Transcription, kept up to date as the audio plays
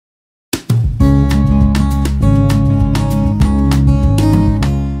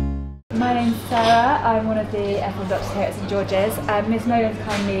Sarah. I'm one of the F1 doctors here at St George's. Ms Nolan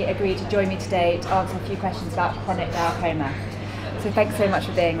kindly agreed to join me today to answer a few questions about chronic glaucoma. So thanks so much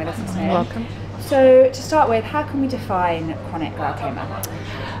for being with us, Ms Nolan. You're welcome. So to start with, how can we define chronic glaucoma?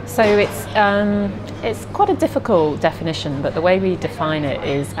 So it's quite a difficult definition, but the way we define it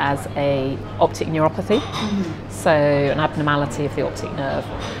is as a optic neuropathy, so an abnormality of the optic nerve,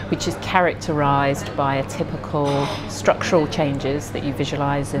 which is characterised by a typical structural changes that you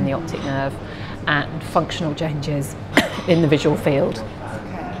visualise in the optic nerve and functional changes in the visual field.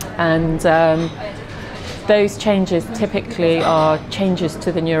 And those changes typically are changes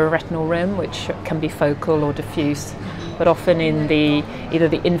to the neuroretinal rim, which can be focal or diffuse, but often in either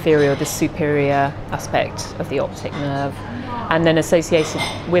the inferior or the superior aspect of the optic nerve. And then associated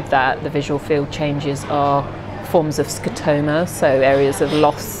with that, the visual field changes are forms of scotoma, so areas of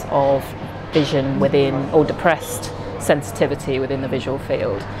loss of vision within, or depressed sensitivity within the visual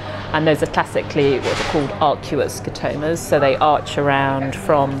field. And those are classically what are called arcuate scotomas, so they arch around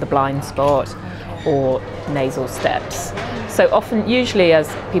from the blind spot or nasal steps. So often, usually,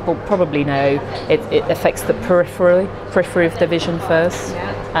 as people probably know, it affects the periphery of the vision first,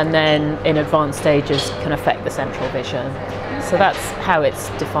 and then in advanced stages can affect the central vision. So that's how it's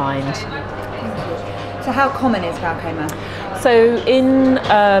defined. So how common is glaucoma? So in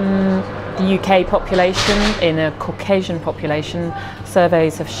the UK population, in a Caucasian population,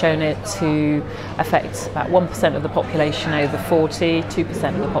 surveys have shown it to affect about 1% of the population over 40,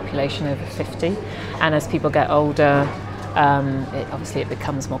 2% of the population over 50, and as people get older, obviously it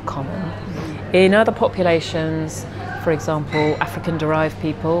becomes more common. In other populations, for example, African-derived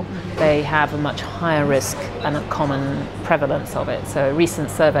people, they have a much higher risk and a common prevalence of it. So a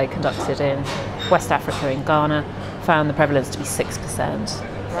recent survey conducted in West Africa, in Ghana, found the prevalence to be 6%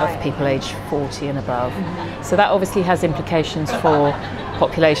 of people aged 40 and above. So that obviously has implications for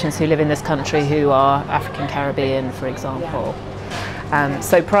populations who live in this country who are African Caribbean, for example.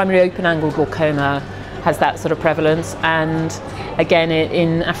 So primary open-angle glaucoma has that sort of prevalence, and again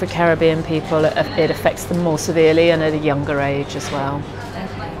in African Caribbean people it affects them more severely and at a younger age as well.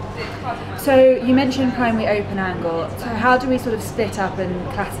 So you mentioned primary open angle, so how do we sort of split up and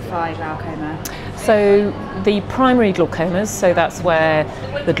classify glaucoma? So the primary glaucomas, so that's where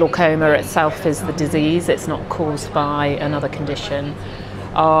the glaucoma itself is the disease, it's not caused by another condition,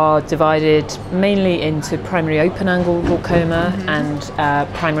 are divided mainly into primary open angle glaucoma and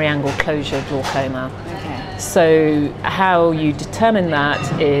primary angle closure glaucoma. So how you determine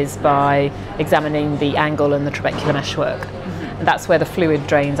that is by examining the angle and the trabecular meshwork. That's where the fluid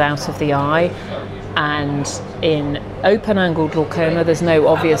drains out of the eye, and in open angle glaucoma there's no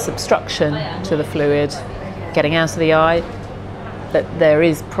obvious obstruction to the fluid getting out of the eye, but there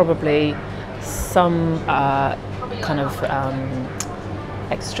is probably some kind of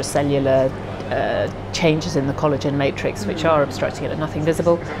extracellular changes in the collagen matrix which are obstructing it, but nothing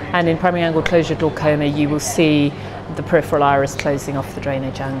visible. And in primary angle closure glaucoma you will see the peripheral iris closing off the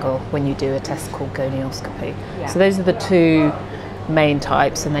drainage angle when you do a test called gonioscopy. So those are the two main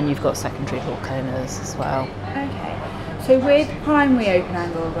types, and then you've got secondary glaucomas as well. Okay. So with primary open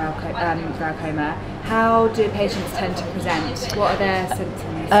angle glaucoma, how do patients tend to present? What are their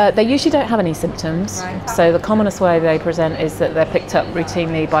symptoms? They usually don't have any symptoms. Right. So the commonest way they present is that they're picked up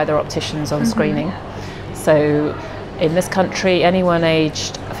routinely by their opticians on screening. So in this country, anyone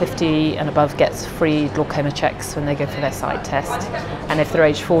aged 50 and above gets free glaucoma checks when they go for their sight test. And if they're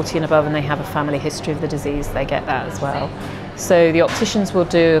aged 40 and above and they have a family history of the disease, they get that as well. So the opticians will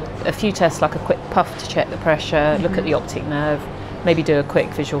do a few tests, like a quick puff to check the pressure, look at the optic nerve, maybe do a quick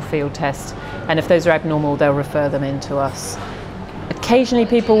visual field test, and if those are abnormal they'll refer them in to us. Occasionally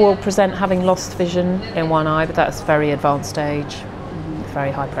people will present having lost vision in one eye, but that's very advanced stage,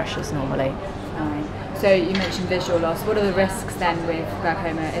 very high pressures normally. So you mentioned visual loss. What are the risks then with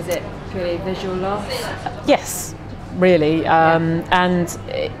glaucoma? Is it purely visual loss? Yes, really, and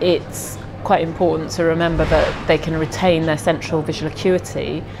it's quite important to remember that they can retain their central visual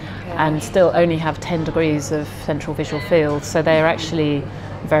acuity and still only have 10 degrees of central visual field, so they are actually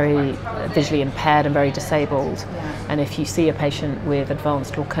very visually impaired and very disabled. And if you see a patient with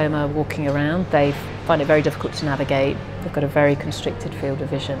advanced glaucoma walking around, they find it very difficult to navigate. They've got a very constricted field of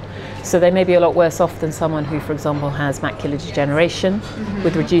vision. So they may be a lot worse off than someone who, for example, has macular degeneration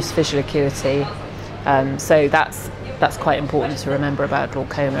with reduced visual acuity. So that's quite important to remember about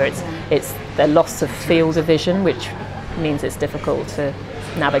glaucoma. It's the loss of field of vision, which means it's difficult to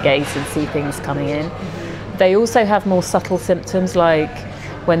navigate and see things coming in. They also have more subtle symptoms, like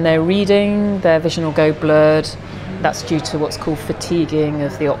when they're reading, their vision will go blurred. That's due to what's called fatiguing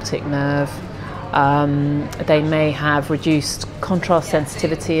of the optic nerve. They may have reduced contrast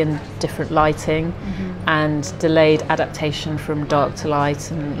sensitivity and different lighting, and delayed adaptation from dark to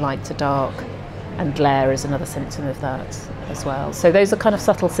light and light to dark, and glare is another symptom of that as well. So those are kind of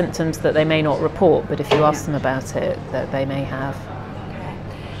subtle symptoms that they may not report, but if you ask them about it, that they may have.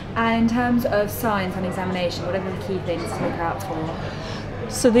 And in terms of signs on examination, what are the key things to look out for?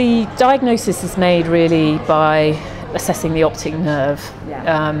 So the diagnosis is made really by assessing the optic nerve.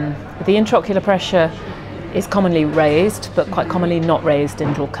 The intraocular pressure is commonly raised, but quite commonly not raised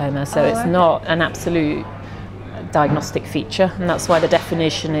in glaucoma, so it's not an absolute diagnostic feature, and that's why the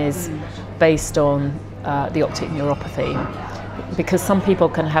definition is based on the optic neuropathy, because some people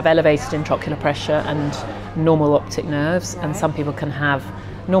can have elevated intraocular pressure and normal optic nerves, and some people can have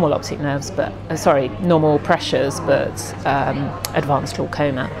normal optic nerves, but normal pressures, but advanced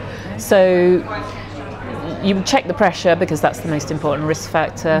glaucoma. So you would check the pressure because that's the most important risk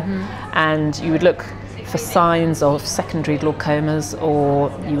factor, and you would look for signs of secondary glaucomas,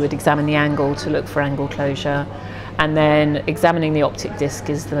 or you would examine the angle to look for angle closure. And then examining the optic disc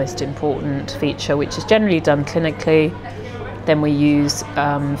is the most important feature, which is generally done clinically. Then we use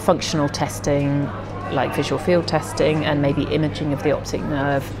functional testing, like visual field testing, and maybe imaging of the optic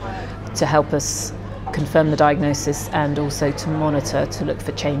nerve to help us confirm the diagnosis, and also to monitor to look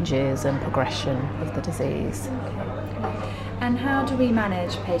for changes and progression of the disease. And how do we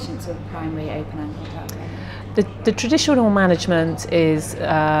manage patients with primary open-angle glaucoma? The traditional management is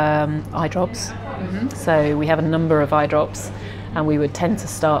eye drops. So we have a number of eye drops, and we would tend to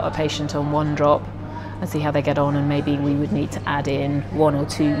start a patient on one drop and see how they get on, and maybe we would need to add in 1 or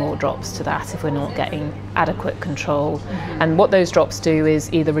 2 more drops to that if we're not getting adequate control. And what those drops do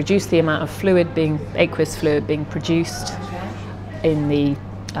is either reduce the amount of fluid aqueous fluid being produced in the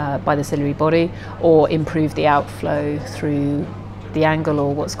by the ciliary body, or improve the outflow through the angle,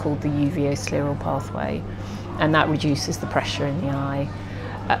 or what's called the uveo-scleral pathway, and that reduces the pressure in the eye.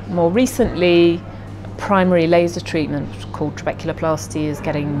 More recently, primary laser treatment called trabeculoplasty is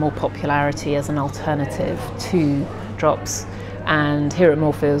getting more popularity as an alternative to drops, and here at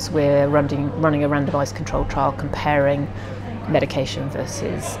Moorfields we're running a randomised controlled trial comparing medication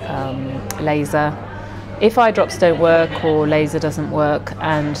versus laser. If eye drops don't work or laser doesn't work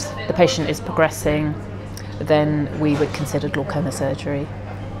and the patient is progressing, then we would consider glaucoma surgery.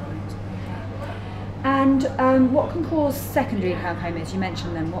 And what can cause secondary glaucomas? You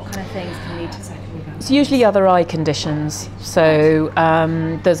mentioned them. What kind of things can lead to secondary glaucoma? It's usually other eye conditions. So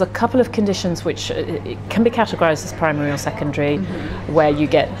there's a couple of conditions which it can be categorised as primary or secondary, where you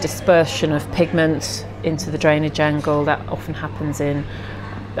get dispersion of pigment into the drainage angle. That often happens in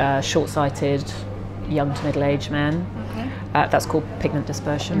short-sighted, young to middle-aged men. That's called pigment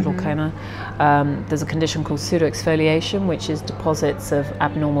dispersion, glaucoma. There's a condition called pseudoexfoliation, which is deposits of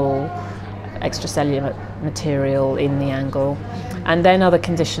abnormal extracellular material in the angle. And then other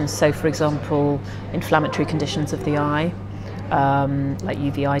conditions, so for example, inflammatory conditions of the eye, like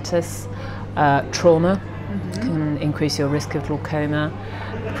uveitis, trauma can increase your risk of glaucoma,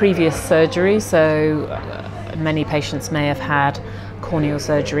 previous surgery, so many patients may have had corneal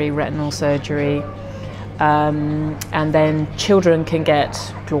surgery, retinal surgery, and then children can get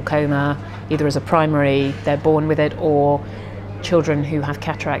glaucoma either as a primary, they're born with it, or children who have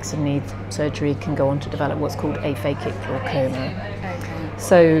cataracts and need surgery can go on to develop what's called aphakic glaucoma.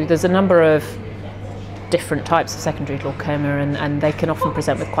 So there's a number of different types of secondary glaucoma, and they can often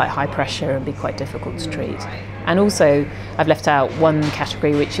present with quite high pressure and be quite difficult to treat. And also I've left out one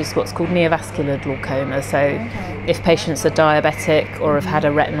category, which is what's called neovascular glaucoma. So if patients are diabetic or have had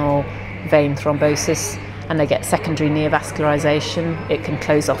a retinal vein thrombosis and they get secondary neovascularization, it can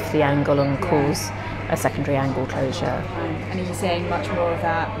close off the angle and cause a secondary angle closure. And are you seeing much more of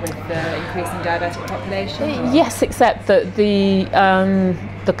that with the increasing diabetic population? Yes, except that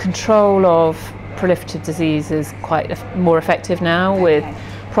the control of proliferative disease is quite more effective now with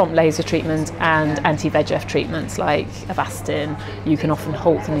prompt laser treatment and anti-VEGF treatments like Avastin. You can often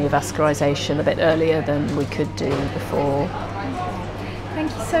halt the neovascularization a bit earlier than we could do before.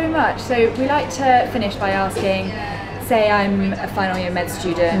 Thank you so much. So we like to finish by asking, say I'm a final year med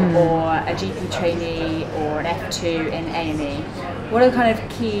student or a GP trainee or an F2 in A&E, what are the kind of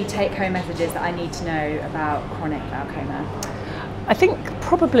key take-home messages that I need to know about chronic glaucoma? I think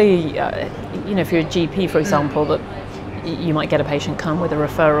probably, if you're a GP, for example, that you might get a patient come with a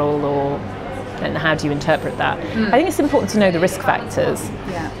referral, or and how do you interpret that? I think it's important to know the risk factors.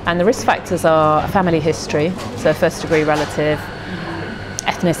 And the risk factors are a family history, so a first-degree relative,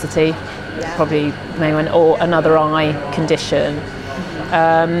 ethnicity, probably the main one, or another eye condition.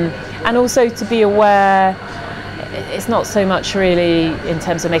 And also to be aware, it's not so much really in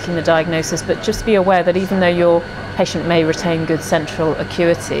terms of making the diagnosis, but just be aware that even though your patient may retain good central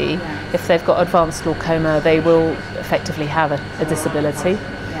acuity, if they've got advanced glaucoma, they will effectively have a disability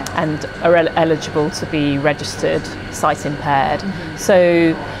and are eligible to be registered sight impaired.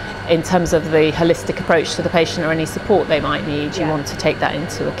 So in terms of the holistic approach to the patient or any support they might need, you want to take that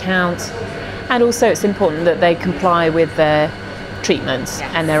into account. And also it's important that they comply with their treatments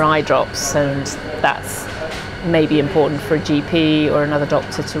and their eye drops, and that's maybe important for a GP or another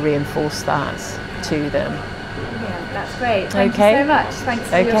doctor to reinforce that to them. Yeah, that's great. Thank you so much. Thanks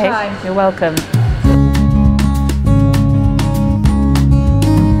for your time. You're welcome.